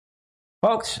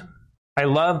Folks, I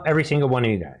love every single one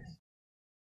of you guys.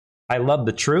 I love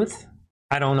the truth.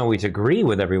 I don't always agree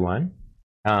with everyone.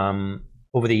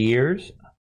 Over the years,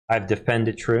 I've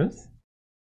defended truth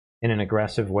in an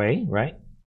aggressive way, right?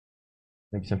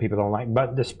 Maybe some people don't like,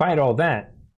 but despite all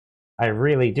that, I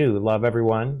really do love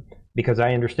everyone because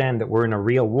I understand that we're in a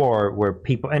real war where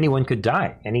anyone could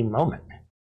die any moment.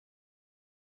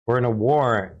 We're in a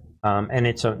war, and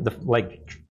it's like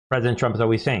President Trump is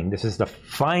always saying, this is the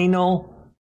final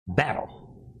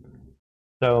battle.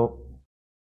 So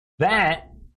that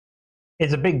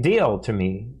is a big deal to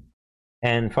me.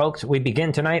 And folks, we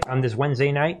begin tonight on this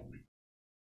Wednesday night.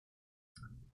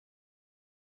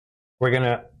 We're going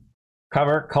to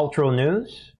cover cultural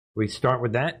news. We start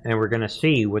with that, and we're going to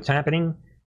see what's happening.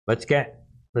 Let's get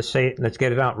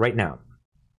it out right now.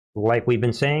 Like we've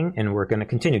been saying, and we're going to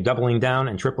continue doubling down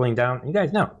and tripling down. You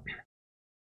guys know,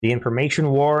 the information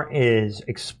war is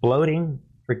exploding.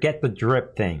 Forget the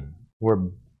drip thing.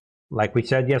 Like we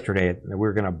said yesterday,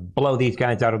 we're going to blow these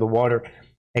guys out of the water.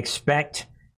 Expect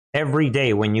every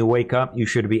day when you wake up, you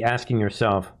should be asking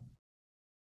yourself,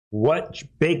 what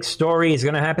big story is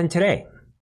going to happen today?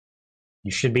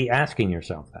 You should be asking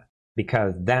yourself that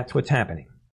because that's what's happening.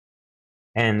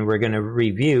 And we're going to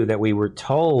review that we were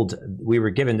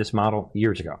given this model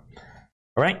years ago.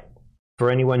 All right? For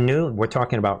anyone new, we're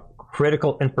talking about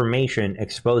critical information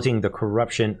exposing the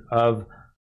corruption of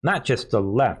not just the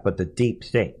left, but the deep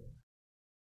state.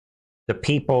 The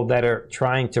people that are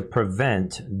trying to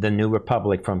prevent the new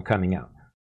republic from coming out.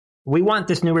 We want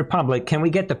this new republic. Can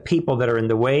we get the people that are in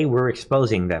the way? We're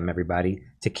exposing them, everybody,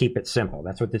 to keep it simple.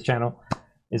 That's what this channel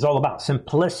is all about.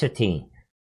 Simplicity.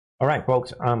 All right,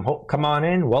 folks, come on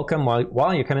in. Welcome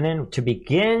while you're coming in to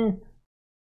begin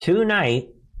tonight.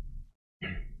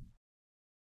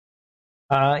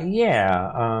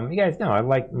 You guys know I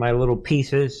like my little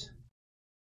pieces.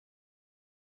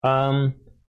 We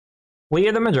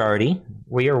are the majority.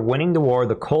 We are winning the war,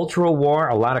 the cultural war.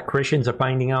 A lot of Christians are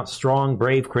finding out, strong,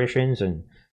 brave Christians, and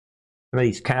some of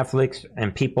these Catholics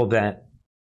and people that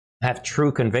have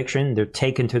true conviction, they're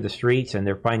taken to the streets and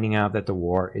they're finding out that the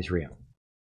war is real.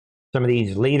 Some of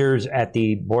these leaders at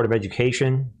the Board of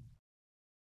Education,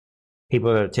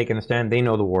 people that are taking a stand, they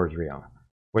know the war is real.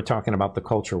 We're talking about the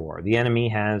culture war. The enemy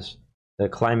has the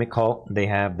climate cult. They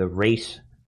have the race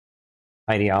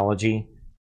ideology.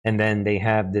 And then they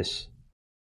have the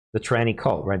tranny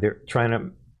cult, right? They're trying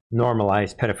to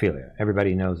normalize pedophilia.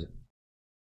 Everybody knows it.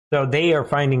 So they are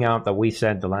finding out that we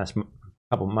said the last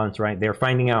couple of months, right? They're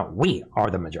finding out we are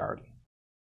the majority.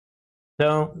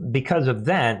 So because of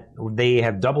that, they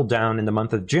have doubled down in the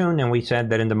month of June, and we said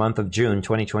that in the month of June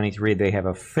 2023, they have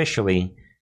officially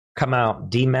come out,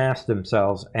 demasked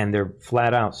themselves, and they're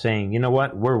flat out saying, you know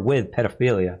what, we're with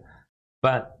pedophilia.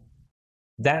 But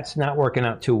that's not working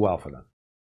out too well for them.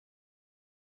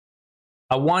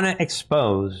 I want to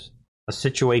expose a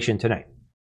situation tonight.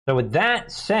 So with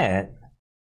that said,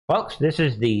 folks, this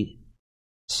is the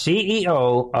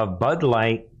CEO of Bud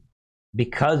Light.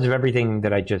 Because of everything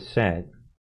that I just said,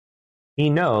 he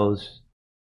knows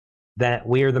that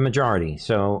we are the majority.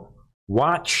 So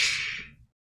watch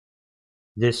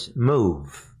this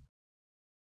move.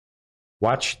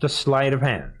 Watch the sleight of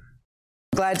hand.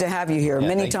 Glad to have you here.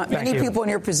 Many people in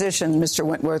your position, Mr.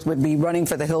 Wentworth, would be running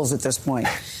for the hills at this point.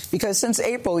 Because since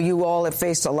April, you all have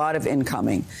faced a lot of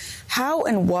incoming. How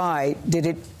and why did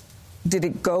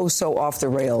it go so off the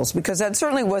rails? Because that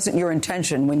certainly wasn't your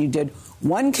intention when you did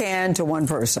one can to one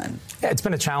person. Yeah, it's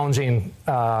been a challenging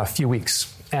few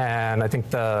weeks. And I think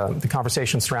the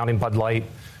conversation surrounding Bud Light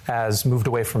has moved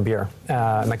away from beer.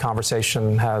 And the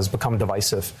conversation has become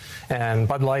divisive. And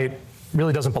Bud Light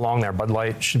really doesn't belong there. Bud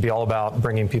Light should be all about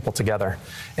bringing people together.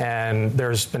 And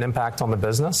there's been impact on the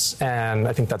business, and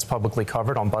I think that's publicly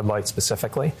covered on Bud Light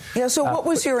specifically. Yeah, so what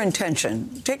was your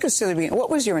intention? Take us to the beginning. What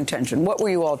was your intention? What were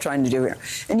you all trying to do here?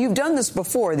 And you've done this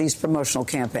before, these promotional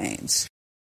campaigns.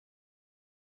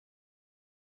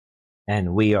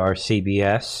 And we are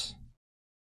CBS,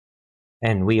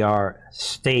 and we are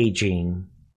staging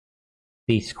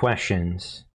these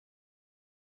questions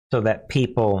so that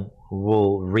people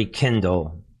will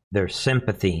rekindle their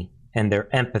sympathy and their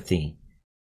empathy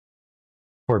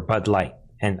for Bud Light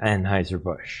and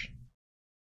Anheuser-Busch.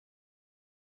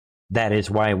 That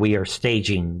is why we are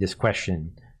staging this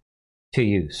question to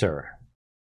you, sir.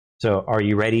 So are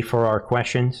you ready for our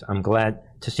questions? I'm glad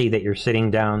to see that you're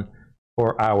sitting down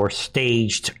for our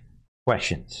staged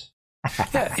questions.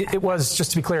 Yeah, it was,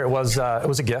 just to be clear, it was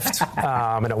a gift,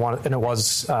 and it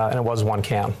was one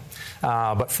can.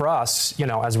 But for us,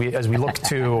 as we look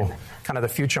to kind of the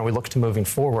future and we look to moving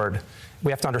forward,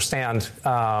 we have to understand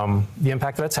the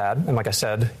impact that it's had. And like I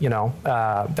said,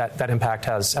 that impact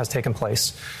has taken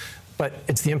place. But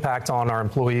it's the impact on our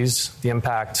employees, the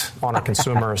impact on our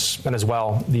consumers, and as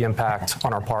well the impact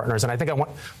on our partners. And I think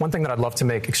one thing that I'd love to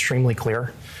make extremely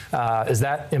clear is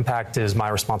that impact is my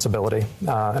responsibility.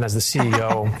 And as the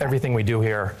CEO, everything we do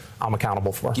here, I'm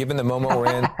accountable for. Given the moment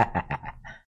we're in.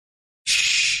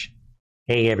 Shh.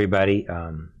 Hey, everybody.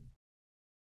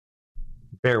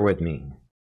 Bear with me.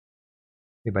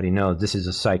 Everybody knows this is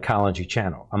a psychology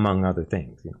channel, among other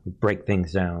things. We break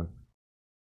things down.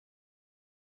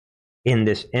 In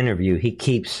this interview, he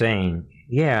keeps saying,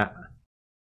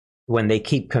 when they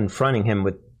keep confronting him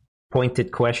with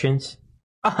pointed questions,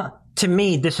 to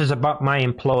me, this is about my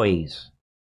employees.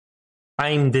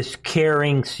 I'm this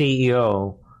caring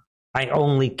CEO. I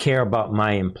only care about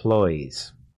my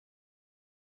employees.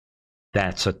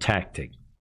 That's a tactic.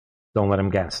 Don't let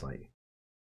them gaslight you.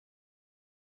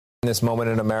 In this moment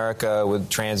in America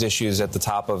with trans issues at the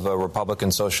top of a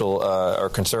Republican social or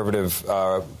conservative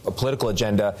political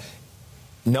agenda,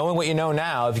 knowing what you know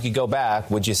now, if you could go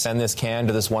back, would you send this can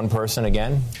to this one person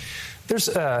again? There's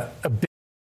a big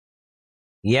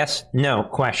yes, no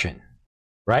question,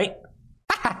 right?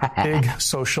 big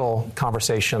social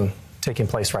conversation taking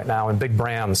place right now, and big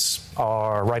brands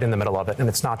are right in the middle of it. And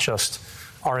it's not just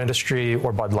our industry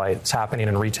or Bud Light. It's happening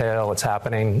in retail. It's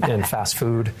happening in fast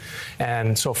food.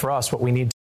 And so for us, what we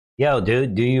need... Yo,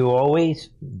 dude, do you always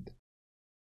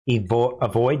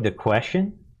avoid the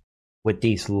question with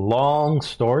these long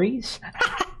stories?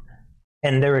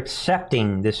 And they're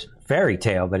accepting this fairy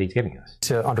tale that he's giving us.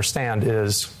 To understand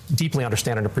is, deeply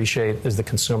understand and appreciate, is the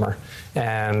consumer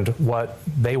and what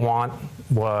they want,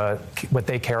 what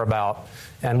they care about,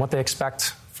 and what they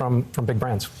expect from big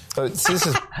brands. So this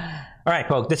is... All right,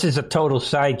 folks, this is a total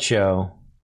sideshow,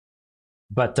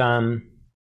 but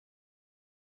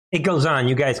it goes on.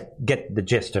 You guys get the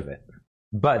gist of it.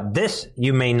 But this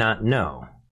you may not know.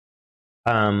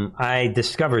 I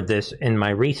discovered this in my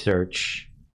research.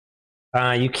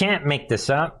 You can't make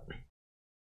this up.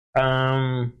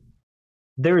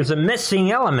 There's a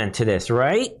missing element to this,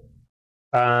 right?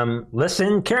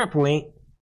 Listen carefully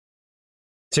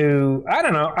to, I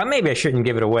don't know, maybe I shouldn't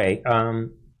give it away.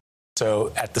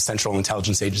 So at the Central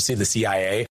Intelligence Agency, the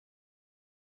CIA.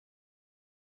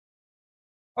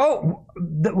 Oh,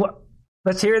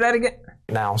 let's hear that again.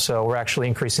 Now, so we're actually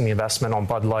increasing the investment on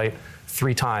Bud Light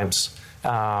 3 times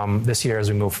this year as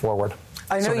we move forward.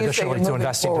 I know you say you're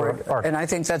moving forward, and I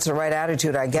think that's the right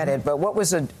attitude. I get it. But what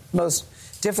was the most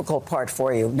difficult part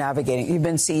for you navigating? You've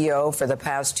been CEO for the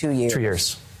past 2 years. 2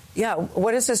 years. Yeah.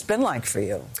 What has this been like for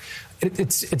you?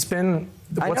 It's been,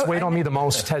 what's weighed on me the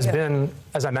most has been,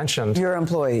 as I mentioned, your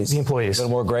employees. The employees. A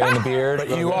little more gray in the beard.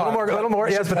 But you are. A little more,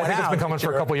 yes, but I think it's been coming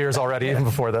for a couple years already, even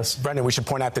before this. Brendan, we should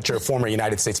point out that you're a former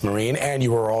United States Marine, and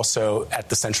you were also at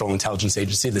the Central Intelligence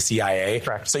Agency, the CIA.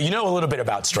 Correct. So you know a little bit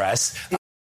about stress.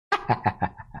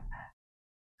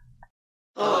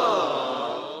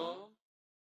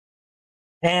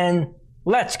 And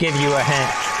let's give you a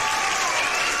hint.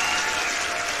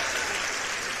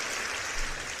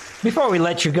 Before we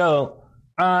let you go,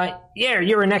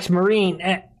 you're an ex-Marine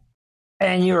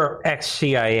and you're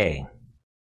ex-CIA.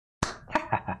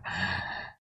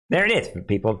 There it is,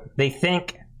 people. They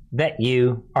think that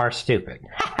you are stupid.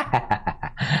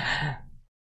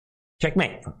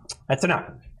 Checkmate. That's enough.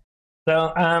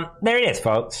 So, there it is,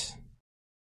 folks.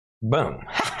 Boom.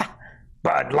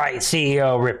 Bud Light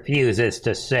CEO refuses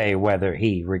to say whether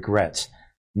he regrets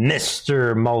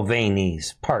Mr.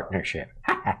 Mulvaney's partnership.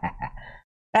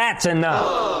 That's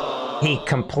enough. He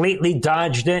completely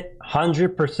dodged it,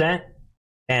 100%.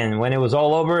 And when it was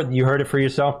all over, you heard it for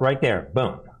yourself right there.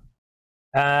 Boom.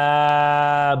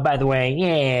 By the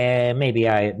way, maybe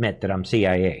I admit that I'm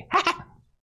CIA.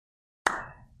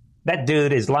 That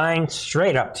dude is lying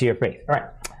straight up to your face. All right.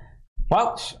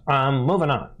 Folks,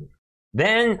 moving on.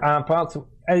 Then, folks,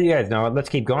 as you guys know, let's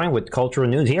keep going with cultural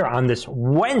news here on this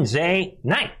Wednesday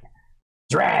night.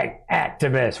 Drag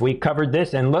activists. We covered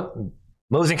this, and look,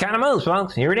 moves and kind of moves,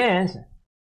 folks. Here it is.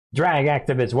 Drag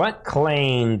activists, what?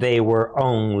 Claim they were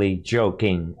only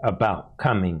joking about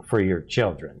coming for your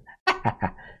children.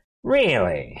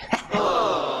 Really?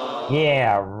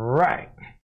 Yeah, right.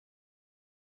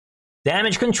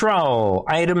 Damage control,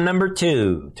 item number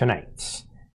 2 tonight.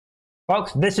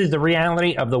 Folks, this is the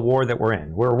reality of the war that we're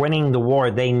in. We're winning the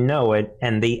war. They know it.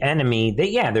 And the enemy,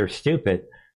 they're stupid.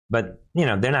 But,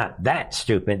 they're not that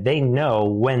stupid. They know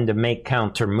when to make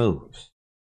counter moves.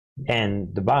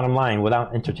 And the bottom line,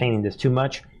 without entertaining this too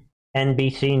much,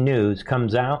 NBC News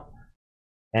comes out,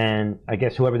 and I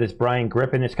guess whoever this Brian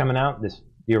Griffin is coming out,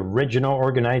 the original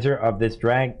organizer of this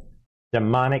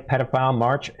demonic pedophile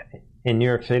march in New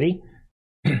York City,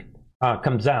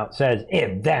 comes out, says,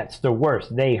 if that's the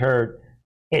worst they heard,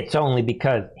 it's only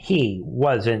because he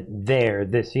wasn't there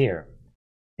this year.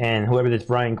 And whoever this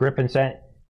Brian Griffin said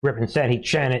he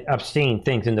chanted obscene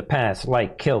things in the past,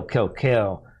 like kill, kill,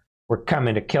 kill. We're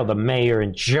coming to kill the mayor,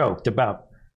 and joked about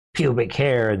pubic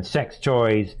hair and sex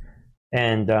toys.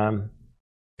 And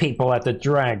people at the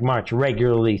drag march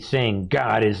regularly sing,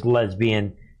 God is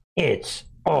lesbian. It's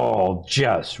all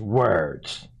just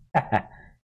words.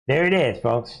 There it is,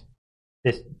 folks.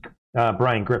 This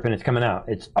Brian Griffin is coming out.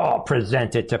 It's all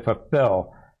presented to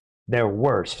fulfill their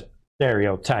worst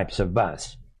stereotypes of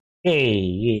us.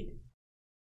 Hey,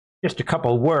 just a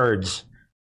couple words.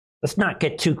 Let's not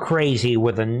get too crazy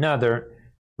with another.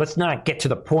 Let's not get to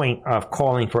the point of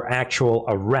calling for actual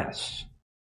arrests.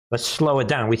 Let's slow it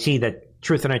down. We see that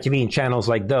Truth on Our TV and channels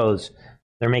like those,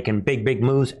 they're making big, big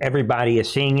moves. Everybody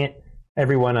is seeing it.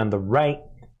 Everyone on the right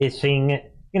is seeing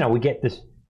it. You know, we get this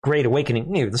great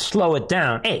awakening. Let's slow it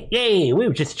down. Hey, we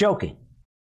were just joking.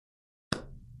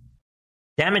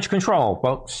 Damage control,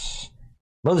 folks.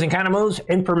 Moves and counter-moves,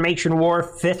 information war,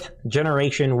 5th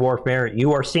generation warfare.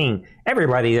 You are seeing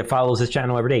everybody that follows this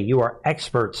channel every day. You are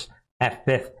experts at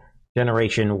 5th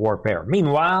generation warfare.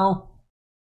 Meanwhile,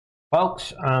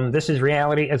 folks, this is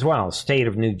reality as well. State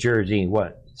of New Jersey,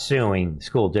 suing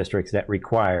school districts that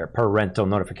require parental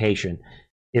notification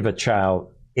if a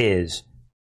child is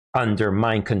under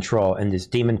mind control and is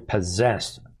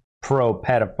demon-possessed,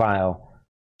 pro-pedophile,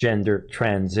 gender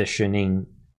transitioning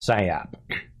psyop.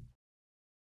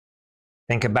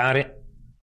 Think about it.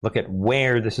 Look at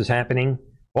where this is happening.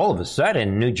 All of a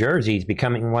sudden, New Jersey is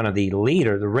becoming one of the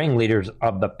ringleaders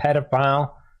of the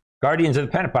pedophile, guardians of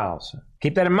the pedophiles.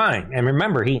 Keep that in mind. And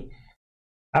remember,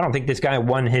 I don't think this guy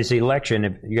won his election,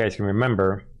 if you guys can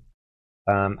remember.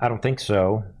 I don't think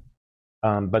so.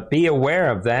 But be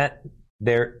aware of that.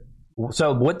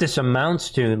 So what this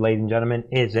amounts to, ladies and gentlemen,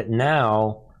 is that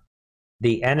now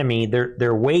the enemy,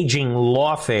 they're waging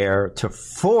lawfare to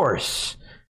force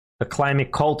the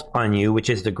climate cult on you, which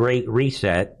is the Great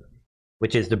Reset,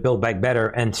 which is the Build Back Better,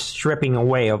 and stripping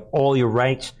away of all your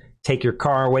rights, take your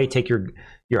car away, take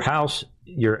your house,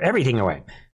 your everything away.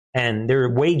 And they're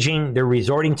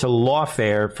resorting to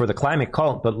lawfare for the climate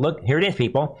cult. But look, here it is,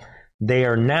 people. They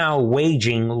are now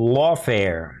waging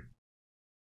lawfare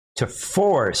to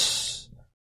force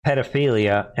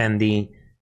pedophilia and the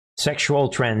sexual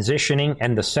transitioning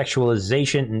and the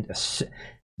sexualization,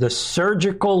 the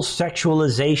surgical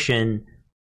sexualization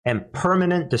and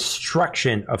permanent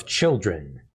destruction of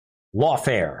children.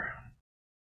 Lawfare.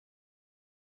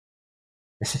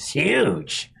 This is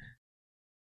huge.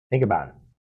 Think about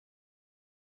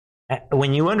it.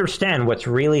 When you understand what's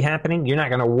really happening, you're not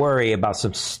going to worry about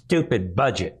some stupid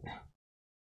budget.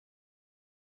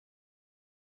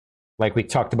 Like we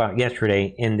talked about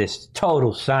yesterday in this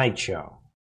total sideshow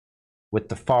with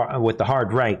the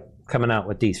hard right coming out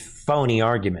with these phony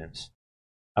arguments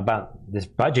about this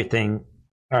budget thing.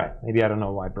 All right, maybe I don't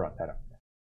know why I brought that up.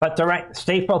 But the right,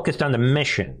 stay focused on the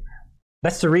mission.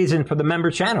 That's the reason for the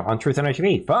member channel on Truth on Our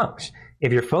TV, folks.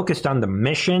 If you're focused on the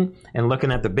mission and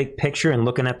looking at the big picture and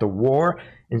looking at the war,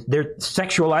 and they're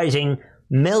sexualizing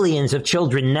millions of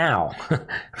children now.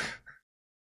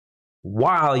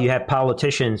 While you have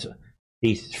politicians,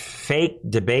 these fake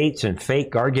debates and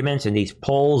fake arguments and these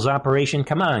polls operation.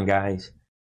 Come on, guys.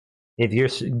 If you're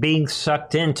being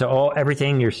sucked into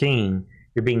everything you're seeing,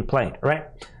 you're being played, right?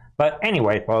 But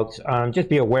anyway, folks, just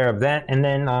be aware of that. And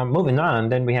then moving on,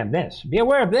 then we have this. Be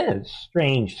aware of this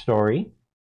strange story.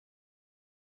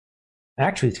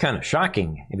 Actually, it's kind of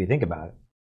shocking if you think about it.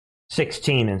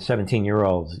 16 and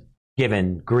 17-year-olds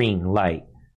given green light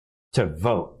to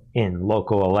vote in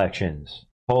local elections.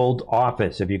 Hold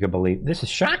office, if you could believe. This is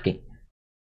shocking.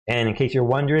 And in case you're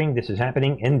wondering, this is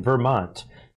happening in Vermont.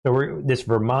 So this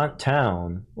Vermont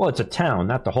town, well, it's a town,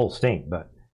 not the whole state,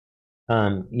 but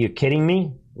you kidding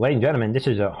me? Ladies and gentlemen, this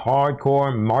is a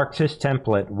hardcore Marxist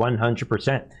template,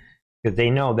 100%. Because they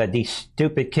know that these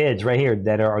stupid kids right here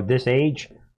that are this age,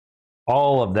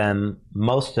 all of them,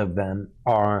 most of them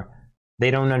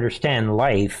they don't understand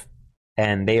life,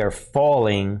 and they are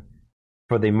falling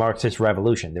for the Marxist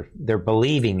revolution. They're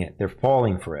believing it. They're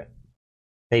falling for it.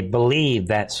 They believe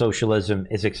that socialism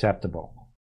is acceptable.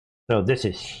 So this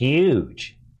is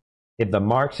huge. If the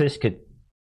Marxists could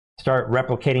start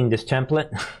replicating this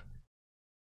template,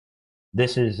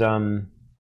 this is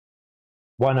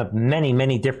one of many,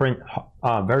 many different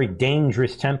very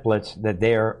dangerous templates that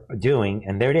they're doing.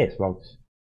 And there it is, folks.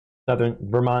 Southern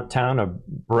Vermont town of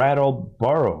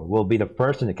Brattleboro will be the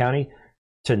first in the county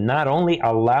to not only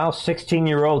allow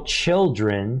 16-year-old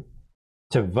children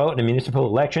to vote in municipal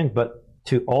elections, but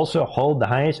to also hold the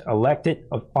highest elected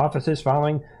offices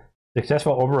following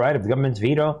successful override of the government's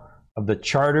veto of the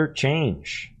charter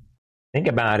change. Think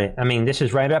about it. I mean, this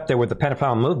is right up there with the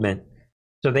pedophile movement.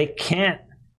 So they can't,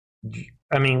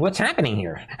 I mean, what's happening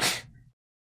here?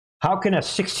 How can a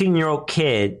 16-year-old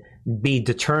kid be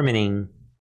determining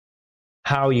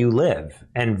how you live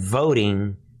and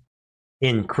voting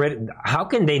in how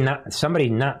can they not, somebody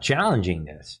not challenging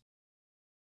this?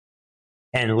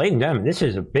 And ladies and gentlemen, this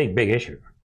is a big, big issue.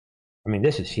 I mean,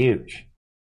 this is huge.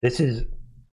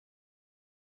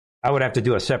 I would have to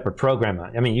do a separate program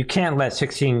on it. I mean, you can't let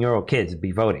 16-year-old kids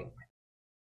be voting.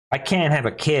 I can't have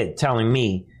a kid telling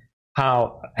me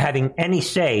having any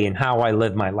say in how I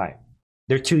live my life.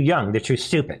 They're too young. They're too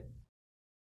stupid.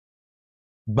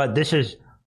 But this is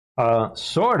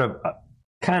sort of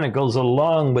kind of goes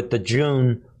along with the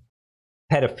June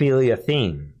pedophilia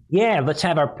theme. Yeah, let's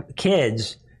have our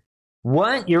kids.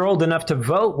 What? You're old enough to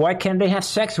vote? Why can't they have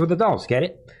sex with adults? Get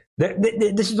it?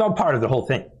 This is all part of the whole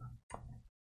thing.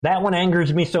 That one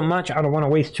angers me so much. I don't want to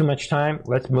waste too much time.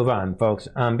 Let's move on, folks.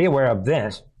 Be aware of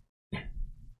this.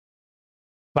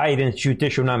 Biden's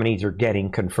judicial nominees are getting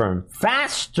confirmed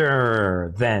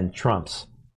faster than Trump's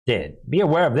did. Be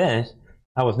aware of this.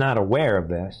 I was not aware of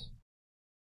this.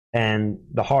 And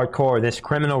the hardcore, this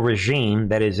criminal regime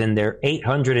that is in their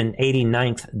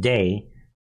 889th day,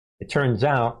 it turns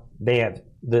out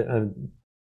the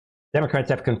Democrats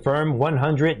have confirmed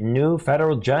 100 new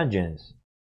federal judges.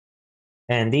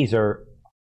 And these are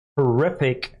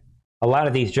horrific. A lot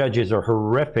of these judges are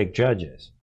horrific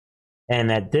judges.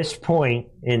 And at this point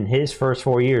in his first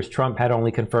 4 years, Trump had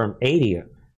only confirmed 80.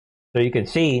 So you can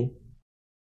see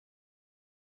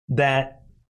that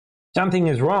something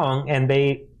is wrong. And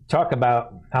they talk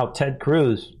about how Ted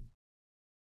Cruz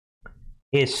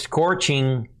is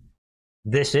scorching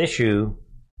this issue.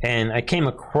 And I came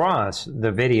across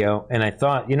the video and I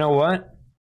thought, you know what?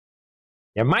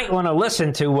 You might want to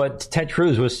listen to what Ted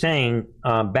Cruz was saying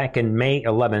back in May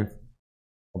 11th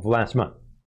of last month.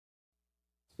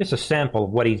 Just a sample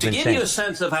of what he's been saying. To give you a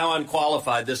sense of how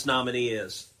unqualified this nominee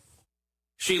is,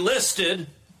 she listed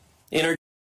in her...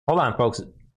 Hold on, folks.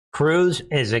 Cruz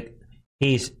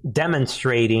he's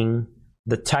demonstrating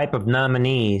the type of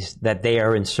nominees that they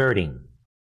are inserting.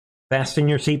 Fasten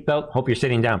your seatbelt. Hope you're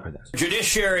sitting down for this.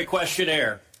 Judiciary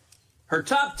questionnaire. Her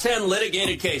top 10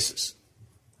 litigated cases.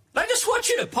 I just want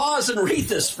you to pause and read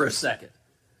this for a second.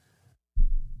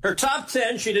 Her top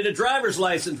 10, she did a driver's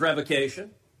license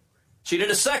revocation. She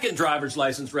did a second driver's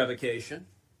license revocation.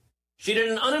 She did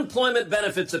an unemployment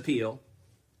benefits appeal.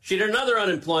 She did another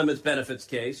unemployment benefits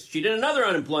case. She did another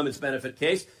unemployment benefit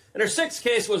case. And her sixth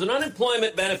case was an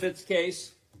unemployment benefits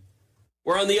case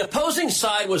where on the opposing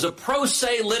side was a pro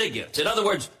se litigant. In other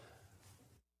words,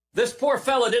 this poor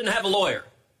fella didn't have a lawyer.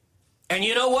 And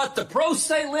you know what? The pro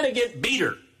se litigant beat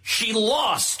her. She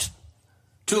lost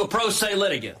to a pro se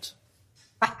litigant.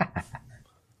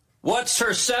 What's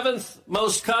her seventh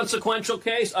most consequential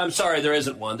case? I'm sorry, there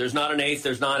isn't one. There's not an eighth,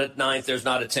 there's not a ninth, there's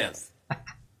not a 10th.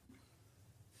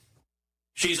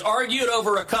 She's argued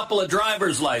over a couple of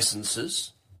driver's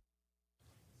licenses.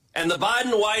 And the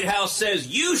Biden White House says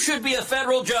you should be a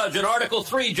federal judge, an Article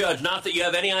 3 judge, not that you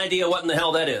have any idea what in the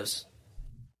hell that is.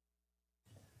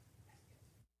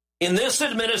 In this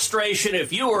administration,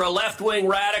 if you are a left-wing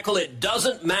radical, it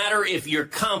doesn't matter if you're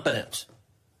competent.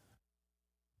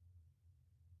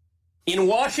 In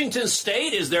Washington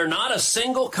State, is there not a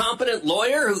single competent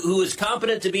lawyer who is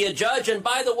competent to be a judge? And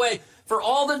by the way, for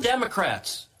all the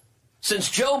Democrats, since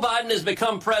Joe Biden has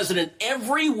become president,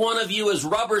 every one of you has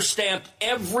rubber-stamped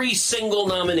every single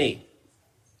nominee.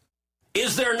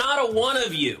 Is there not a one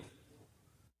of you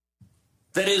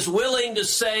that is willing to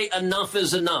say enough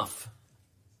is enough?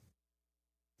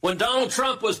 When Donald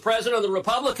Trump was president on the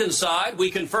Republican side, we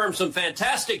confirmed some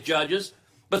fantastic judges,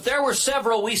 but there were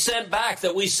several we sent back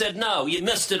that we said, no, you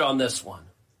missed it on this one.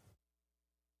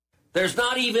 There's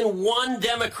not even one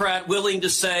Democrat willing to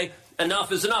say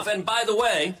enough is enough. And by the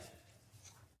way,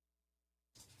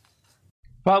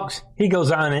 folks, he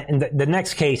goes on, and the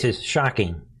next case is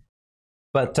shocking.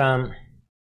 But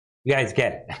you guys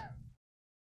get it.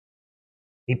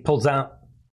 He pulls out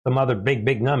some other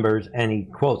big numbers, and he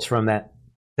quotes from that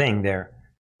thing there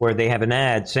where they have an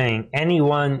ad saying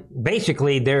anyone,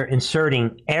 basically they're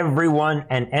inserting everyone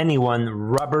and anyone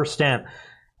rubber stamp.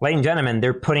 Ladies and gentlemen,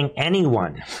 they're putting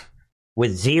anyone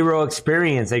with zero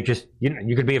experience. They just,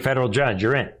 you could be a federal judge.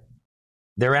 You're in.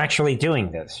 They're actually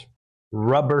doing this,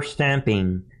 rubber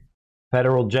stamping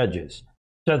federal judges.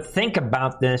 So think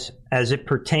about this as it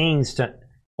pertains to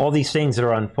all these things that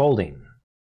are unfolding.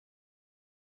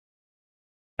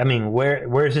 I mean,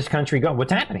 where is this country going?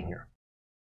 What's happening here?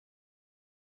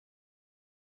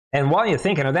 And while you're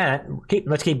thinking of that,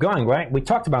 let's keep going, right? We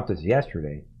talked about this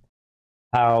yesterday,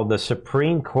 how the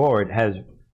Supreme Court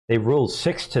they ruled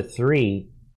 6-3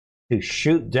 to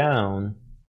shoot down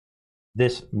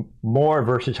this Moore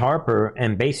versus Harper,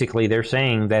 and basically they're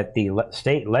saying that the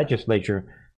state legislature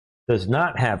does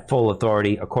not have full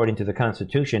authority according to the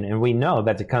Constitution, and we know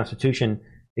that the Constitution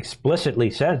explicitly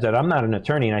says that. I'm not an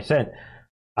attorney, and I said,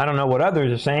 I don't know what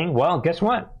others are saying. Well, guess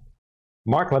what?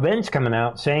 Mark Levin's coming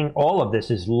out saying all of this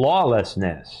is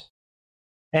lawlessness.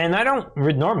 And I don't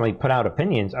normally put out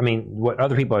opinions, I mean, what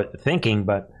other people are thinking,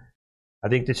 but I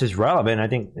think this is relevant. I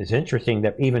think it's interesting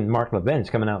that even Mark Levin's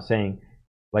coming out saying,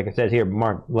 like it says here,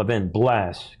 Mark Levin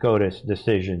blasts SCOTUS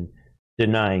decision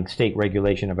denying state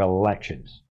regulation of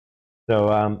elections. So,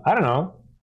 I don't know.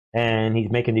 And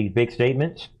he's making these big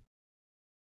statements,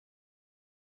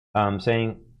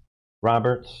 saying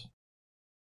Roberts,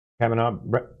 Kavanaugh,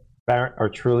 Barrett are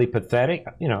truly pathetic.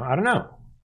 I don't know.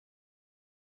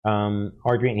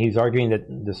 He's arguing that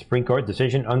the Supreme Court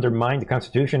decision undermined the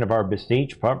Constitution of our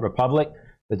besieged republic.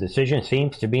 The decision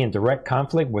seems to be in direct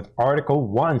conflict with Article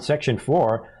 1, Section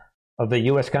 4 of the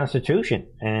U.S. Constitution.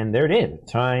 And there it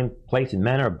is. Time, place, and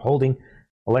manner of holding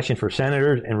election for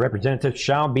senators and representatives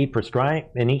shall be prescribed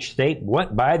in each state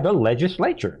by the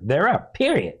legislature thereof,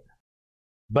 period.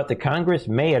 But the Congress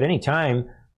may at any time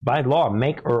by law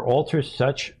make or alter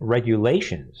such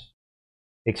regulations,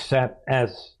 except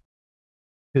as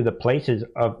to the places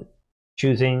of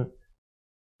choosing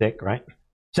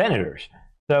senators.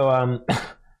 So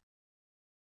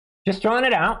just throwing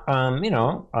it out,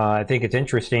 I think it's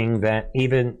interesting that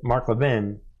even Mark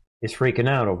Levin is freaking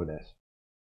out over this.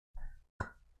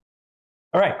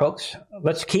 All right, folks,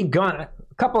 let's keep going. A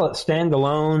couple of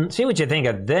standalone, see what you think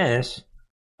of this.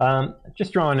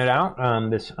 Just throwing it out,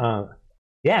 this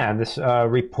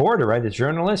reporter, right, this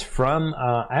journalist from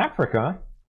Africa,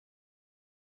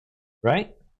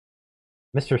 right?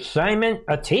 Mr. Simon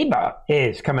Atiba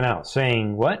is coming out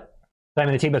saying what?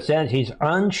 Simon Atiba says he's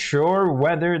unsure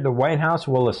whether the White House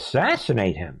will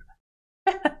assassinate him.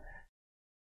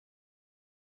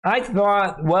 I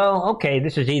thought, well, okay,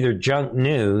 this is either junk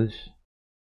news,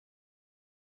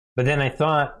 but then I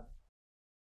thought,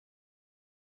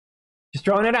 just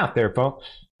throwing it out there, folks.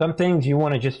 Some things you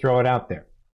want to just throw it out there.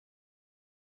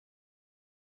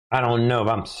 I don't know if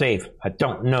I'm safe. I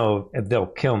don't know if they'll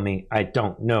kill me. I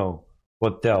don't know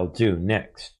what they'll do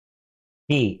next.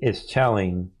 He is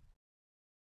telling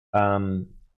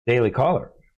Daily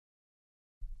Caller.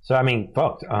 So, I mean,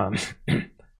 folks,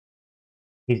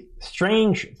 he's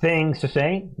strange things to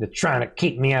say. They're trying to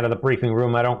keep me out of the briefing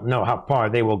room. I don't know how far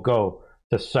they will go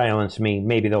to silence me.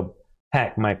 Maybe they'll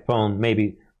hack my phone.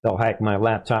 Maybe they'll hack my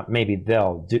laptop. Maybe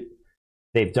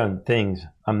they've done things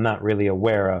I'm not really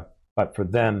aware of. But for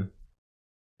them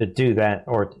to do that,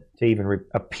 or to even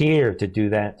appear to do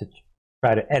that, to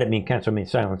try to edit me, cancel me,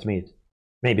 silence me, it's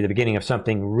maybe the beginning of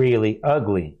something really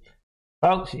ugly.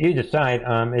 Folks, you decide.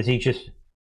 Is he just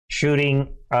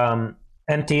shooting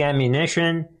empty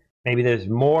ammunition? Maybe there's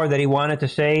more that he wanted to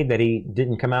say that he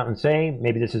didn't come out and say.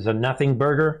 Maybe this is a nothing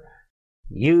burger.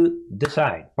 You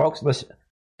decide. Folks, let's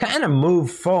kind of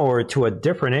move forward to a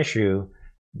different issue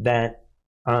that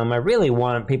I really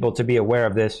want people to be aware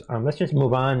of this. Let's just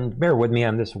move on. Bear with me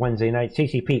on this Wednesday night.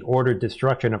 CCP ordered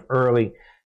destruction of early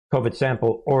COVID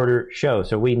sample order show.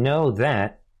 So we know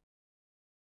that.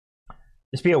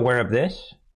 Just be aware of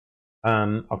this.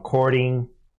 According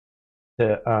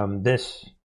to this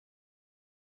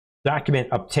document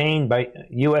obtained by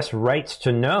U.S. Rights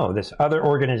to Know, this other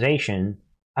organization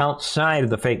outside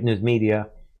of the fake news media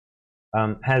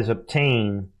has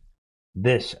obtained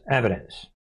this evidence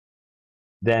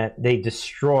that they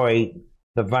destroyed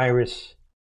the virus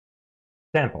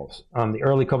samples. The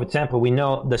early COVID sample, we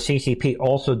know the CCP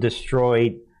also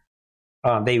destroyed,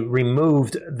 they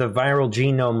removed the viral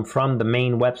genome from the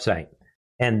main website.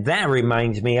 And that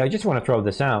reminds me, I just want to throw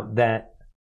this out, that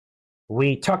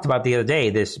we talked about the other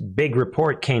day, this big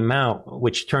report came out,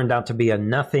 which turned out to be a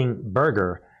nothing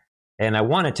burger. And I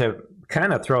wanted to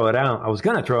kind of throw it out. I was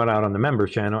going to throw it out on the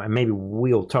members channel, and maybe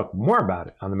we'll talk more about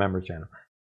it on the members channel.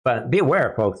 But be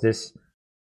aware, folks, this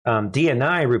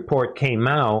DNI report came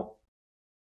out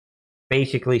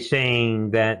basically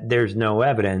saying that there's no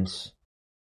evidence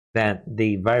that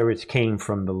the virus came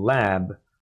from the lab.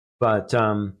 But,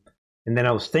 and then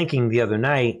I was thinking the other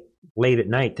night, late at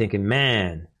night thinking,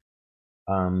 man,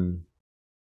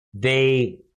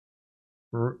 they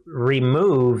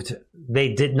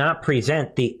they did not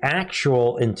present the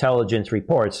actual intelligence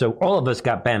report. So all of us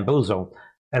got bamboozled,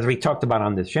 as we talked about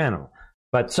on this channel.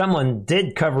 But someone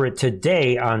did cover it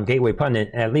today on Gateway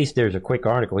Pundit. At least there's a quick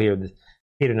article here.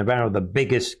 Peter Navarro, the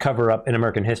biggest cover-up in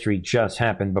American history, just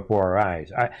happened before our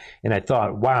eyes. And I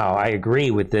thought, wow, I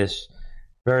agree with this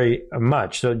very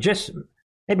much. So just,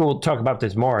 maybe we'll talk about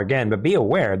this more again, but be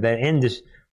aware that in this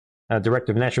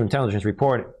Director of National Intelligence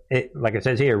report, it, like it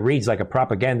says here, reads like a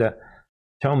propaganda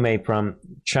tome from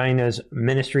China's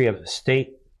Ministry of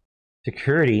State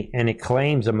Security, and it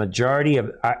claims a majority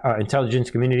of intelligence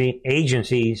community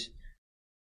agencies,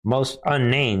 most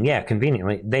unnamed,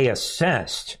 conveniently, they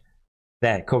assessed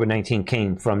that COVID-19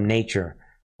 came from nature,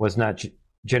 was not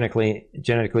genetically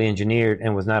engineered,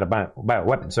 and was not a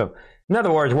bioweapon. So, in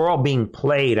other words, we're all being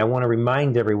played. I want to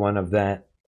remind everyone of that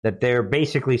they're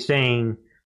basically saying,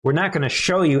 we're not going to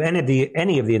show you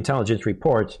any of the intelligence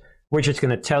reports. We're just going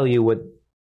to tell you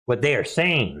what they are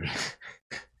saying.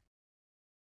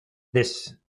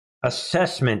 This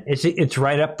assessment, it's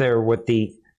right up there with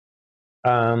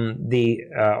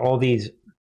all these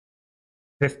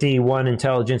 51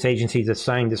 intelligence agencies that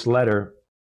signed this letter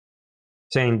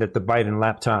saying that the Biden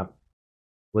laptop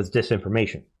was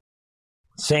disinformation.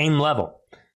 Same level.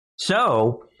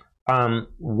 So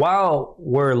while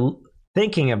we're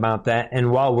thinking about that,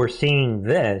 and while we're seeing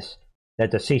this,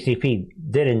 that the CCP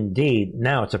did indeed,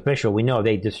 now it's official, we know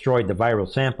they destroyed the viral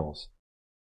samples.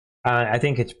 I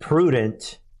think it's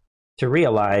prudent to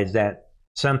realize that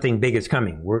something big is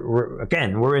coming.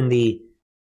 We're in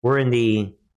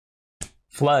the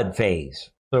flood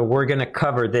phase, so we're going to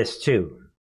cover this too.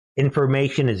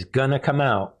 Information is going to come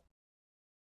out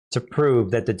to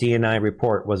prove that the DNI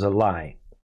report was a lie,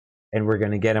 and we're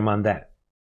going to get them on that.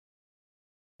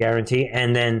 Guarantee.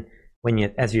 And then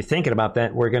as you're thinking about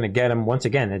that, we're going to get them once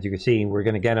again, as you can see, we're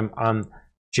going to get them on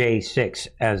J6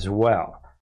 as well,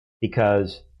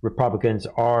 because Republicans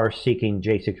are seeking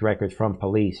J6 records from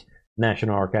police,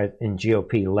 National Archives, and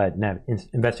GOP-led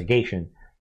investigation.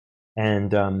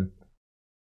 And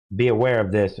be aware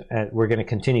of this. We're going to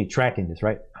continue tracking this,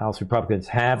 right? House Republicans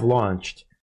have launched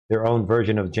their own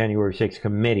version of January 6th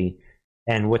committee.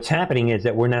 And what's happening is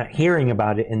that we're not hearing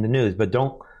about it in the news, but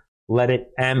don't let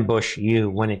it ambush you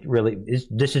when it really is.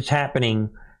 This is happening.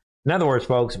 In other words,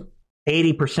 folks,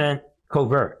 80%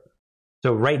 covert.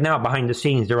 So right now, behind the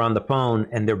scenes, they're on the phone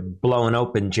and they're blowing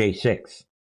open J6.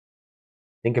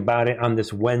 Think about it on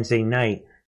this Wednesday night,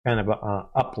 kind of an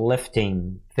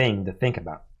uplifting thing to think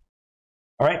about.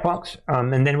 All right, folks.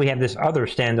 And then we have this other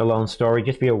standalone story.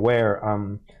 Just be aware,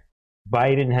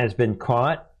 Biden has been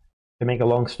caught. To make a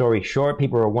long story short,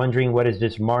 people are wondering, what is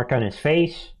this mark on his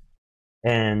face?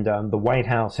 And the White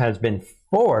House has been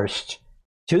forced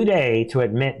today to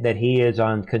admit that he is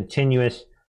on continuous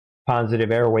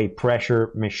positive airway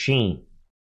pressure machine,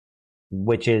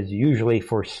 which is usually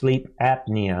for sleep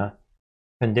apnea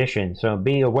condition. So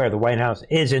be aware, the White House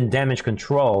is in damage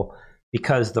control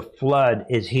because the flood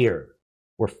is here.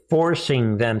 We're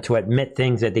forcing them to admit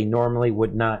things that they normally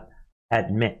would not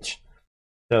admit.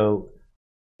 So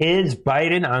is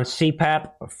Biden on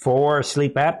CPAP for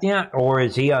sleep apnea, or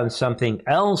is he on something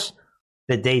else?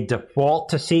 Did they default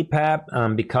to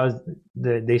CPAP because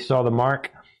they saw the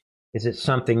mark? Is it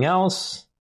something else?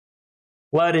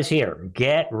 Flood is here.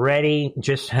 Get ready.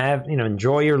 Just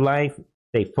enjoy your life.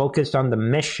 Stay focused on the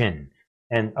mission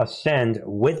and ascend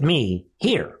with me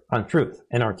here on Truth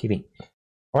and RTV.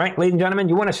 All right, ladies and gentlemen,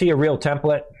 you want to see a real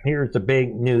template? Here's the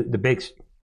big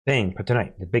thing for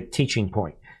tonight, the big teaching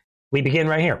point. We begin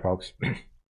right here, folks.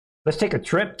 Let's take a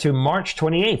trip to March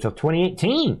 28th of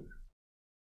 2018,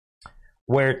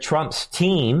 where Trump's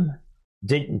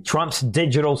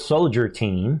digital soldier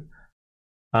team,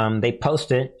 they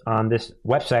posted on this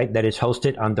website that is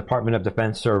hosted on Department of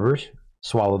Defense servers.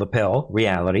 Swallow the pill,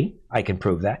 reality. I can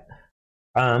prove that.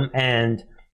 And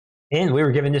we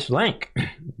were given this link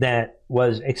that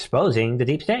was exposing the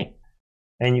deep state.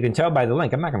 And you can tell by the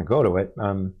link, I'm not going to go to it,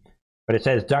 but it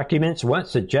says documents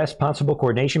suggest possible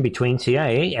coordination between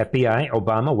CIA, FBI,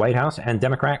 Obama, White House, and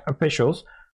Democrat officials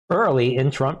early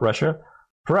in Trump-Russia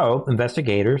probe,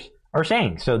 investigators are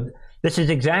saying. So this is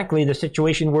exactly the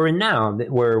situation we're in now,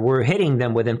 where we're hitting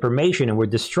them with information and we're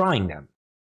destroying them.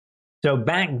 So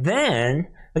back then,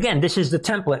 again, this is the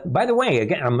template. By the way,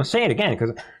 again, I'm going to say it again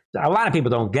because a lot of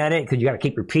people don't get it because you got to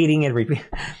keep repeating it.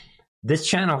 This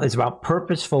channel is about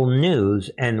purposeful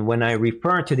news, and when I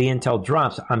refer to the intel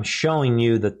drops, I'm showing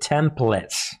you the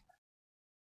templates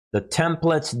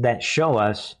that show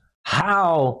us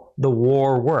how the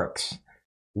war works.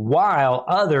 while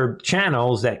other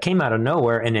channels that came out of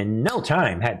nowhere and in no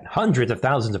time had hundreds of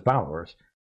thousands of followers.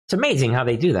 It's amazing how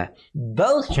they do that.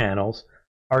 Those channels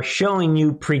are showing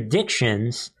you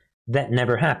predictions that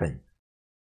never happen.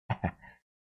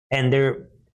 And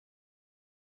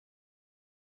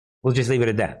we'll just leave it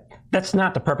at that. That's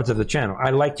not the purpose of the channel.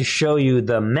 I like to show you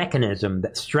the mechanism,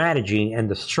 that strategy, and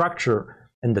the structure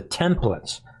and the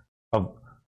templates of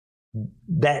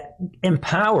that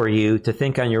empower you to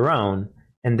think on your own.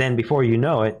 And then before you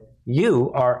know it,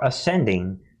 you are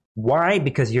ascending. Why?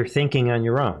 Because you're thinking on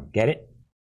your own. Get it?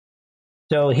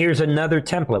 So here's another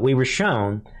template. We were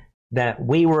shown that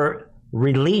we were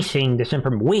releasing this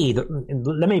information.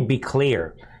 Let me be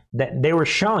clear, that they were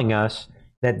showing us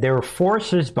that there were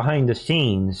forces behind the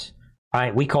scenes,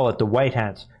 we call it the white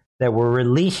hats, that were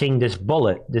releasing this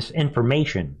bullet, this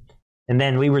information. And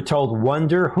then we were told,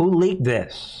 wonder who leaked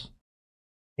this,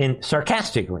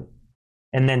 sarcastically.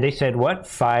 And then they said, what?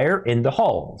 Fire in the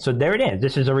hole. So there it is.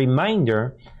 This is a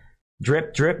reminder.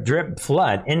 Drip, drip, drip,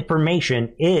 flood.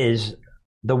 Information is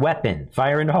the weapon.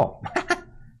 Fire in the hole.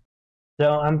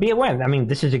 So be aware. I mean,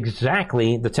 this is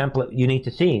exactly the template you need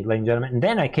to see, ladies and gentlemen. And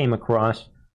then I came across,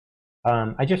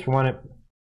 I just want to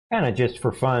kind of just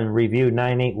for fun review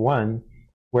 981,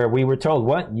 where we were told,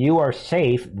 what? You are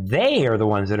safe. They are the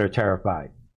ones that are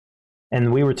terrified.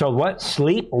 And we were told, what?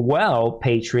 Sleep well,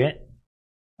 Patriot.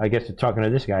 I guess they're talking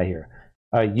to this guy here.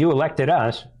 You elected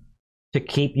us to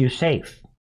keep you safe.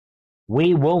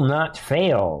 We will not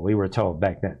fail, we were told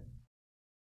back then.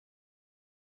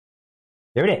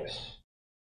 There it is.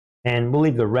 And we'll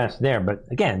leave the rest there. But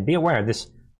again, be aware of this.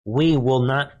 We will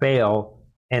not fail.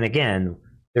 And again,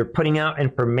 they're putting out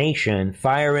information,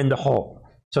 fire in the hole.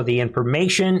 So the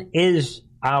information is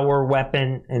our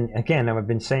weapon. And again, I've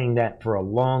been saying that for a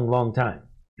long, long time.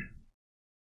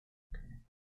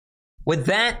 With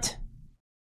that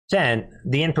said,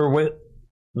 the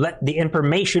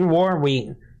information war,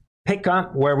 we pick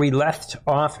up where we left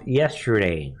off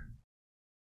yesterday.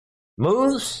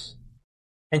 Moves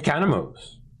and counter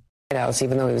moves.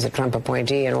 Even though he was a Trump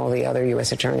appointee and all the other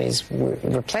U.S. attorneys were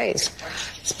replaced.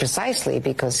 It's precisely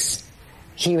because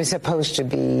he was supposed to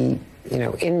be,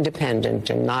 independent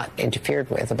and not interfered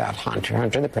with about Hunter,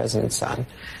 the president's son.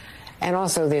 And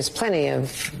also there's plenty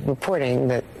of reporting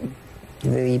that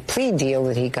the plea deal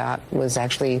that he got was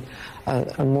actually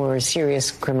a more serious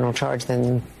criminal charge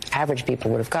than average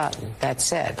people would have gotten. That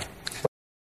said.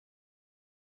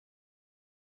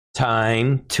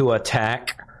 Time to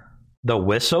attack the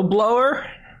whistleblower?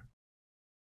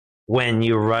 When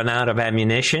you run out of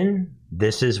ammunition,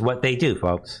 this is what they do,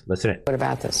 folks. Listen. What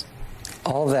about this?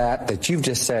 All that you've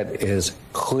just said is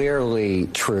clearly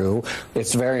true.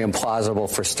 It's very implausible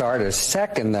for starters.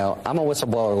 Second, though, I'm a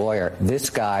whistleblower lawyer. This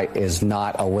guy is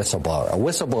not a whistleblower. A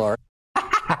whistleblower.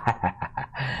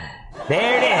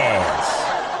 There it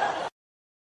is.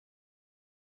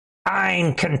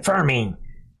 I'm confirming.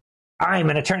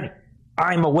 I'm an attorney.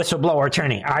 I'm a whistleblower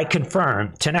attorney. I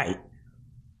confirm tonight.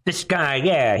 This guy,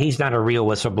 yeah, he's not a real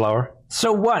whistleblower.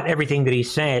 So what? Everything that he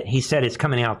said is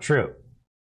coming out true.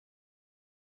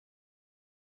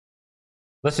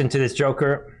 Listen to this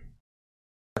joker.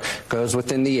 Goes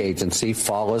within the agency,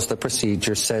 follows the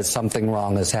procedure, says something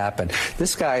wrong has happened.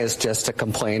 This guy is just a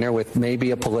complainer with maybe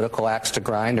a political axe to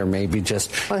grind or maybe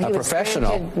just a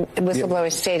professional.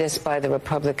 Whistleblower status by the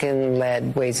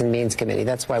Republican-led Ways and Means Committee.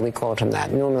 That's why we called him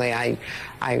that. Normally I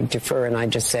defer and I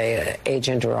just say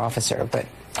agent or officer, but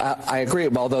I agree,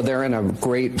 although they're in a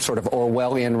great sort of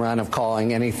Orwellian run of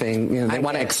calling anything, they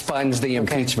want to expunge the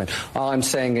impeachment. All I'm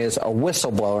saying is a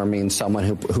whistleblower means someone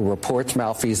who reports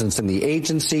malfeasance in the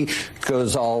agency,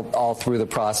 goes all through the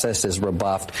process, is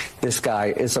rebuffed. This guy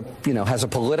is has a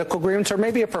political grievance or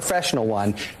maybe a professional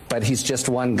one, but he's just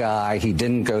one guy. He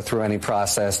didn't go through any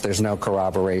process. There's no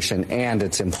corroboration, and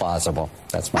it's implausible.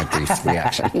 That's my brief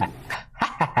reaction.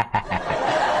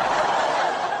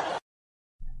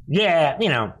 Yeah,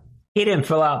 he didn't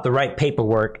fill out the right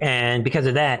paperwork, and because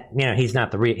of that, he's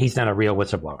not a real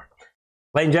whistleblower.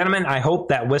 Ladies and gentlemen, I hope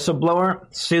that whistleblower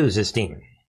sues this demon.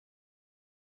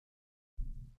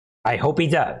 I hope he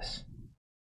does.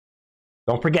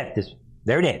 Don't forget this.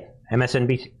 There it is.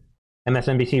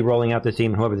 MSNBC rolling out this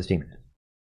demon, whoever this demon is.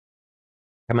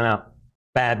 Coming out,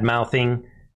 bad-mouthing,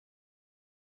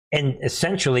 and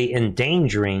essentially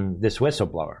endangering this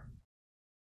whistleblower.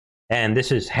 And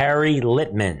this is Harry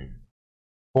Litman,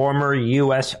 former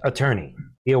U.S. attorney.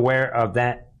 Be aware of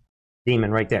that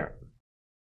demon right there.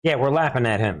 Yeah, we're laughing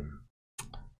at him.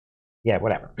 Yeah,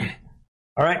 whatever.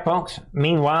 All right, folks.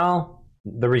 Meanwhile,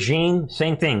 the regime,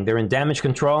 same thing. They're in damage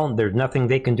control. There's nothing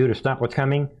they can do to stop what's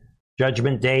coming.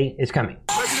 Judgment Day is coming.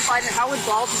 Biden, how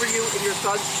involved were you in your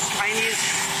son's Chinese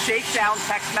shakedown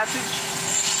text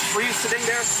message? Were you sitting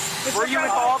there? Were you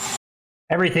involved?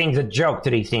 Everything's a joke to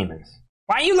these demons.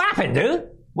 Why are you laughing, dude?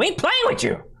 We ain't playing with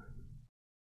you.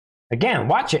 Again,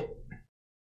 watch it.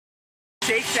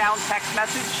 Shakedown text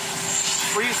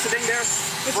message. Were you sitting there?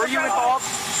 Were you involved?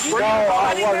 No,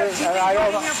 I wasn't. And I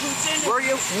don't know. Were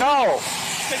you? No.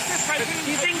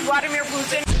 Do you think Vladimir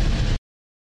Putin?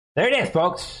 There it is,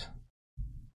 folks.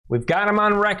 We've got him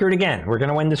on record again. We're going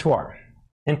to win this war.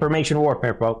 Information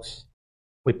warfare, folks.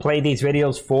 We play these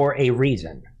videos for a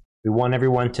reason. We want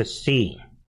everyone to see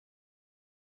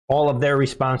all of their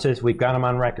responses. We've got them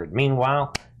on record.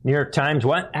 Meanwhile, New York Times,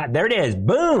 what? There it is.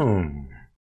 Boom.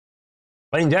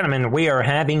 Ladies and gentlemen, we are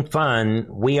having fun.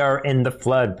 We are in the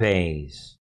flood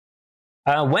phase.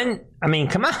 Come on.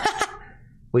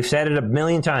 We've said it a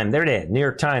million times. There it is. New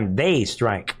York Times, they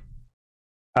strike.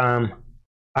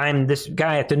 I'm this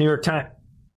guy at the New York Times.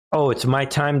 Oh, it's my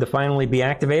time to finally be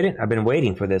activated? I've been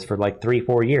waiting for this for like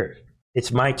 3-4 years.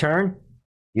 It's my turn?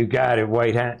 You got it,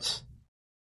 white hats.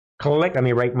 Click. Let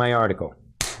me write my article.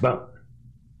 Boom.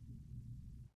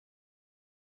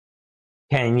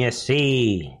 Can you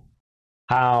see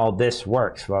how this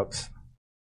works, folks?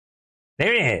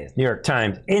 There it is. New York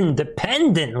Times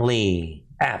independently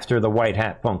after the white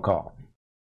hat phone call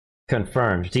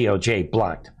confirms DOJ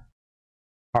blocked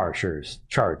harsher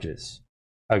charges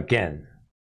against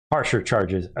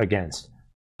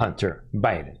Hunter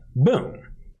Biden. Boom.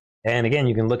 And again,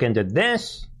 you can look into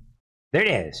this. There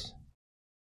it is.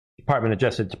 Department of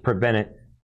Justice prevented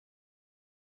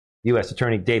U.S.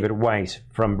 Attorney David Weiss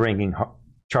from bringing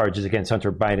charges against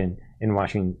Hunter Biden in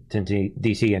Washington,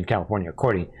 D.C. and California,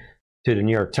 according to the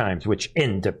New York Times, which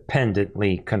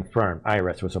independently confirmed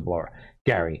IRS whistleblower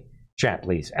Gary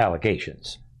Shapley's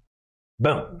allegations.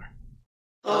 Boom.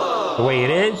 The way it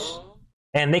is.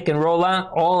 And they can roll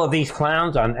out all of these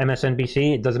clowns on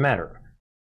MSNBC. It doesn't matter.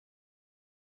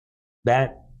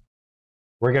 That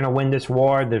we're going to win this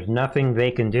war. There's nothing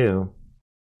they can do.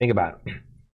 Think about it.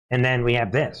 And then we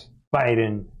have this.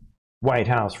 Biden White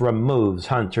House removes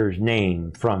Hunter's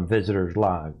name from visitors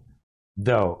log,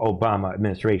 though Obama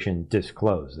administration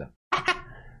disclosed them.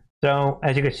 So,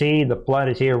 as you can see, the flood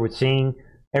is here. We're seeing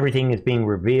everything is being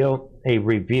revealed. A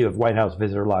review of White House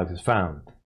visitor logs has found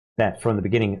that from the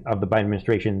beginning of the Biden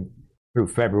administration through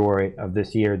February of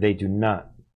this year, they do not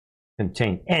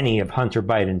contain any of Hunter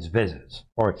Biden's visits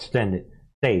or extended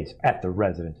stays at the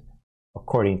residence,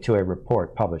 according to a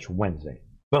report published Wednesday.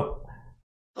 Boom.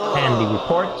 And the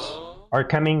reports are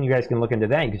coming. You guys can look into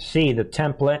that. You can see the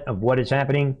template of what is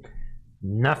happening.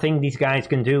 Nothing these guys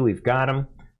can do. We've got them.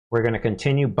 We're going to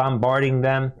continue bombarding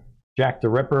them. Jack the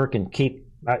Ripper can keep...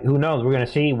 who knows? We're going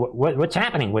to see what's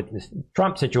happening with this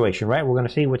Trump situation, right? We're going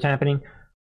to see what's happening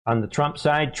on the Trump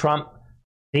side. Trump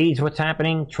sees what's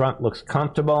happening. Trump looks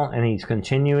comfortable, and he's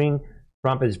continuing.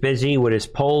 Trump is busy with his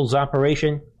polls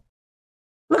operation.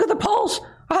 Look at the polls.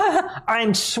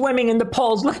 I'm swimming in the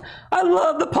polls. Look, I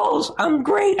love the polls. I'm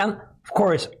great. Of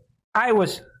course, I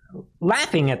was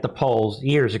laughing at the polls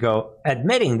years ago,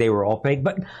 admitting they were all fake,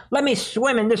 but let me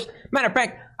swim in this. Matter of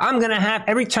fact, I'm going to have,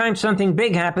 every time something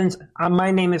big happens,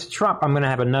 my name is Trump, I'm going to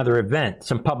have another event,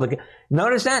 some public.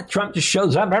 Notice that? Trump just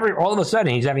shows up all of a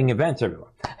sudden, he's having events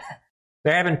everywhere.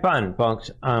 They're having fun,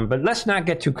 folks. But let's not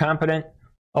get too confident,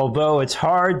 although it's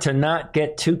hard to not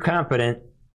get too confident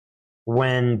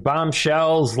when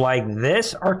bombshells like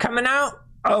this are coming out.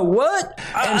 Oh, what?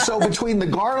 And so between the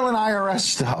Garland IRS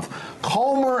stuff,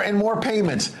 Comer and more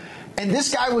payments, and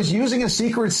this guy was using a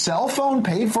secret cell phone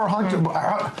paid for Hunter.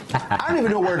 I don't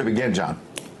even know where to begin, John.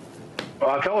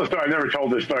 Well, I'll tell the story. I've never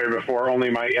told this story before.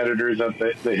 Only my editors at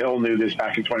the Hill knew this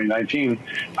back in 2019.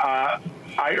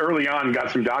 I early on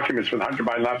got some documents from the Hunter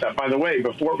Biden laptop. By the way,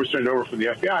 before it was turned over from the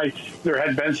FBI, there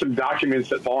had been some documents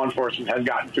that law enforcement had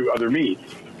gotten through other means.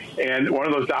 And one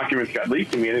of those documents got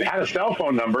leaked to me, and it had a cell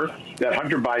phone number that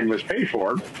Hunter Biden was paid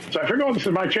for. So I figured, oh, this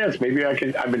is my chance. Maybe I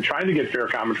can. I've been trying to get fair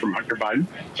comment from Hunter Biden,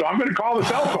 so I'm going to call the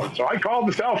cell phone. So I called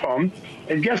the cell phone,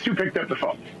 and guess who picked up the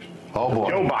phone? Oh, boy.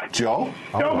 Joe Biden. Joe?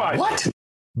 Joe Biden. What?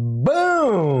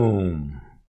 Boom.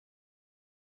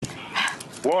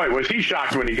 Boy, was he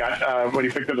shocked when he got when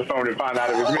he picked up the phone and found out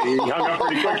it was me. He hung up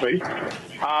pretty quickly.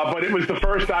 But it was the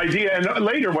first idea. And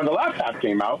later, when the laptop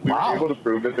came out, we were able to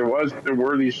prove that there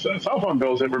were these cell phone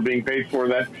bills that were being paid for.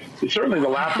 That certainly the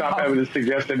laptop evidence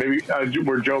suggests that maybe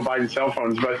were Joe Biden's cell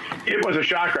phones. But it was a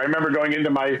shocker. I remember going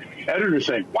into my editor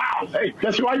saying, "Wow, hey,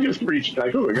 guess who I just reached?"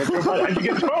 Like, "Who? I got Joe Biden. How'd you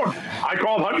get his phone?" I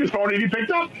called Hunter's phone and he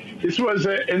picked up. This was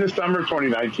in the summer of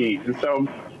 2019, and so.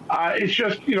 It's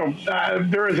just,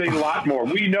 there is a lot more.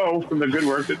 We know from the good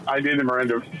work that I did and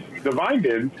Miranda Devine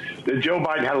did that Joe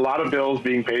Biden had a lot of bills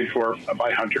being paid for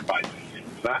by Hunter Biden.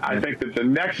 I think that the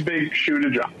next big shoe to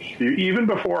drop, even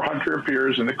before Hunter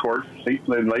appears in the court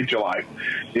in late July,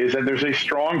 is that there's a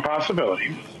strong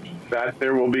possibility that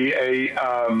there will be a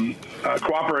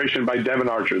cooperation by Devin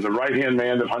Archer, the right-hand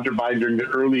man of Hunter Biden during the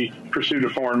early pursuit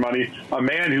of foreign money, a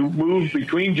man who moved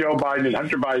between Joe Biden and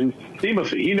Hunter Biden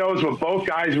seamlessly. He knows what both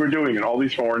guys were doing in all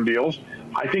these foreign deals.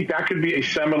 I think that could be a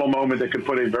seminal moment that could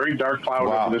put a very dark cloud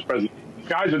over this president.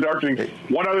 Skies are darkening.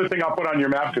 One other thing I'll put on your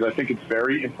map, because I think it's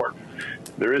very important.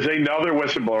 There is another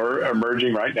whistleblower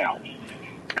emerging right now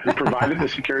who provided the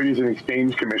Securities and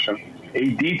Exchange Commission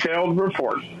a detailed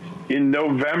report in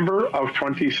November of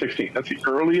 2016. That's the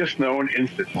earliest known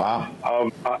instance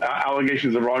of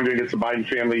allegations of wrongdoing against the Biden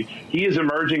family. He is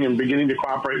emerging and beginning to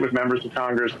cooperate with members of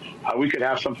Congress. We could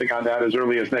have something on that as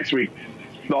early as next week.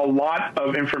 A lot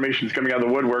of information is coming out of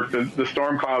the woodwork. The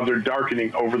storm clouds are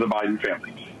darkening over the Biden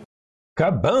family.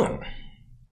 Kaboom.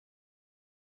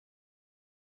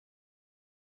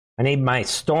 I need my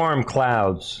storm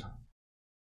clouds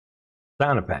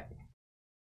sound effect.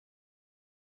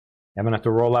 I'm going to have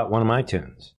to roll out one of my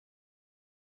tunes.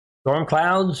 Storm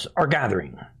clouds are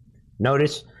gathering.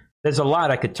 Notice there's a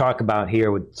lot I could talk about here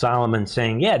with Solomon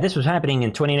saying, yeah, this was happening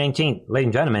in 2019. Ladies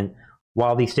and gentlemen,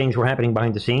 while these things were happening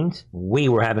behind the scenes, we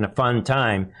were having a fun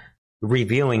time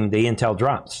reviewing the intel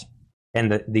drops.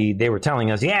 And they were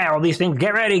telling us, yeah, all these things,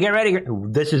 get ready.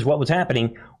 This is what was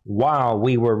happening while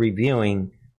we were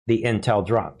reviewing the intel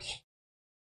drops.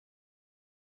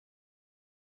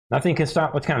 Nothing can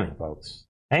stop what's coming, folks.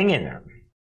 Hang in there.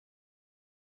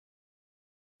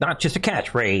 Not just a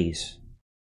catchphrase.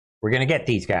 We're going to get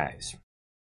these guys.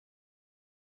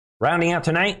 Rounding out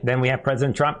tonight, then we have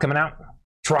President Trump coming out.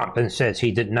 Trump says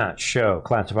he did not show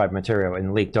classified material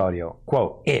in leaked audio.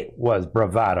 Quote, it was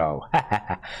bravado.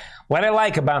 What I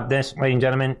like about this, ladies and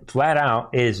gentlemen, flat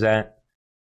out, is that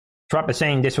Trump is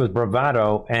saying this was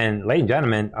bravado. And ladies and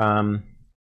gentlemen,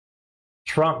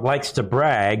 Trump likes to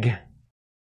brag.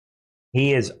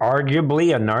 He is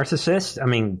arguably a narcissist. I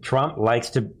mean, Trump likes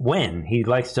to win. He's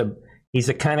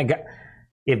the kind of guy.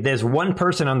 If there's one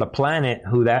person on the planet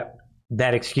who that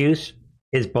excuse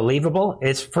is believable,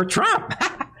 it's for Trump.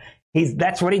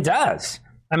 That's what he does.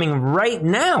 I mean, right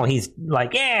now he's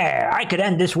like, yeah, I could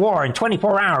end this war in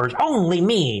 24 hours. Only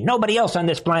me, nobody else on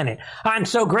this planet. I'm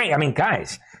so great. I mean,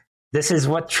 guys, this is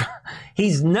what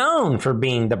he's known for,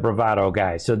 being the bravado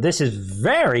guy. So this is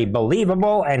very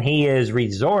believable, and he is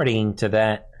resorting to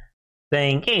that,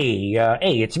 saying, hey,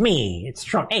 it's me, it's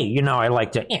Trump. Hey, I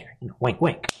like to, wink,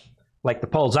 wink. Like the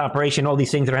polls operation, all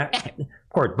these things that are happening.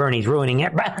 Of course, Bernie's ruining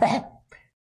it.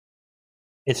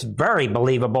 It's very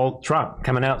believable. Trump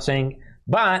coming out saying,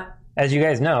 but as you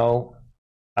guys know,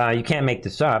 you can't make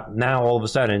this up. Now, all of a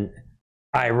sudden,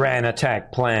 Iran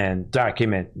attack plan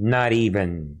document not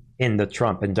even in the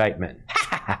Trump indictment.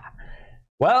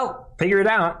 Well, figure it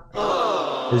out.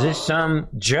 Is this some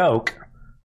joke,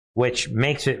 which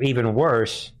makes it even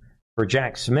worse for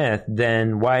Jack Smith?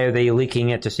 Then why are they leaking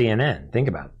it to CNN? Think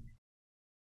about it.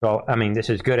 So, I mean,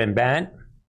 this is good and bad.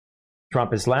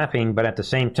 Trump is laughing, but at the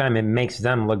same time, it makes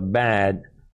them look bad,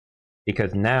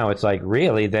 because now it's like,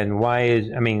 really? Then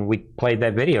we played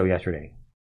that video yesterday.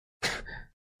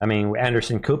 I mean,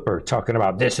 Anderson Cooper talking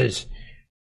about, this is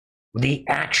the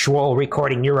actual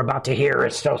recording you're about to hear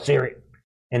is so serious.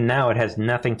 And now it has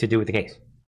nothing to do with the case.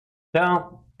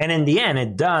 So, and in the end,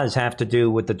 it does have to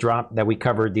do with the drop that we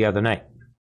covered the other night.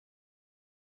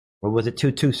 What was it,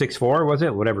 2264, was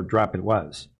it? Whatever drop it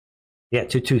was. Yeah,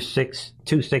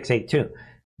 2682.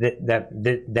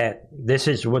 That this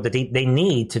is what they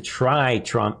need to try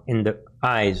Trump in the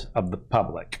eyes of the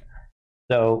public.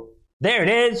 So there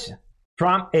it is.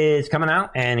 Trump is coming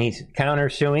out and he's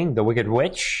countersuing the Wicked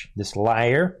Witch, this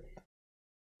liar.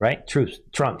 Right?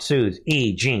 Trump sues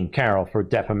E. Jean Carroll for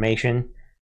defamation.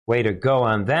 Way to go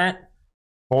on that.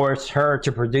 Force her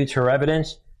to produce her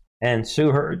evidence and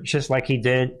sue her just like he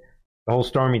did the whole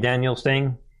Stormy Daniels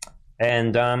thing.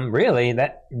 And really,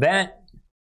 that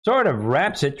sort of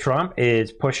wraps it. Trump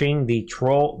is pushing the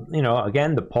troll,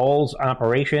 again, the polls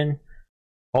operation.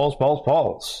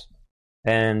 Polls.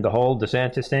 And the whole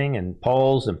DeSantis thing and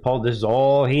polls. This is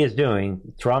all he is doing.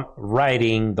 Trump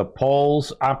writing the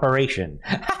polls operation.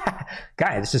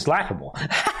 Guys, this is laughable.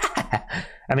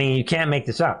 I mean, you can't make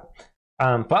this up,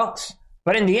 folks.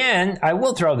 But in the end, I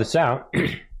will throw this out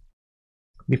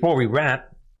before we wrap.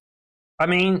 I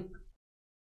mean,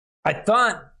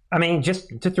 just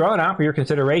to throw it out for your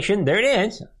consideration, there it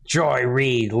is. Joy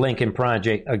Reid, Lincoln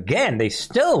Project. Again, they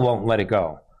still won't let it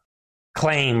go.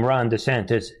 claim Ron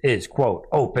DeSantis is, quote,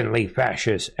 openly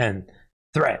fascist and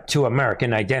threat to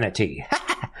American identity.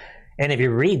 And if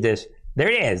you read this, there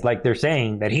it is, like they're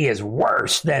saying that he is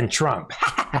worse than Trump.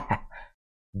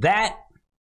 That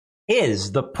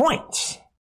is the point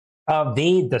of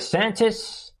the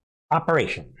DeSantis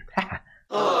operation.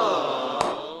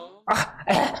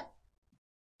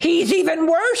 He's even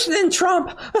worse than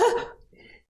Trump.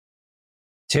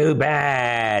 Too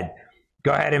bad.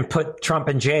 Go ahead and put Trump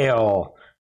in jail.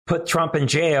 Put Trump in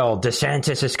jail.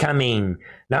 DeSantis is coming.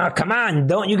 Now, come on.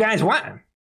 Don't you guys want?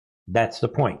 That's the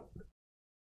point.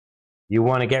 You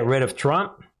want to get rid of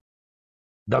Trump?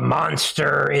 The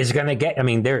monster is going to get... I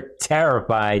mean, they're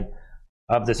terrified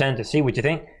of DeSantis. See what you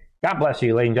think? God bless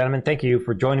you, ladies and gentlemen. Thank you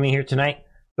for joining me here tonight.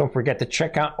 Don't forget to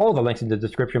check out all the links in the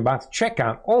description box. Check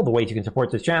out all the ways you can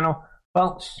support this channel.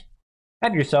 Folks,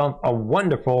 have yourself a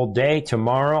wonderful day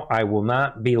tomorrow. I will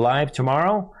not be live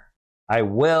tomorrow. I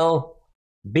will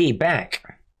be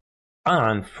back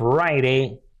on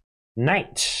Friday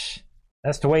night.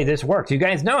 That's the way this works. You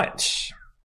guys know it.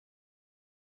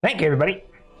 Thank you, everybody.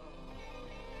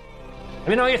 Let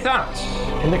me know your thoughts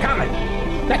in the comment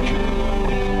section.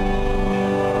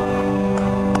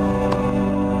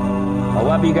 I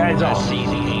love you guys all. See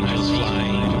the angels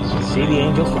flying. See the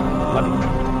angels flying. Love you.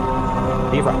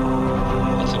 See you Friday.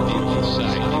 That's a beautiful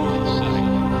sight.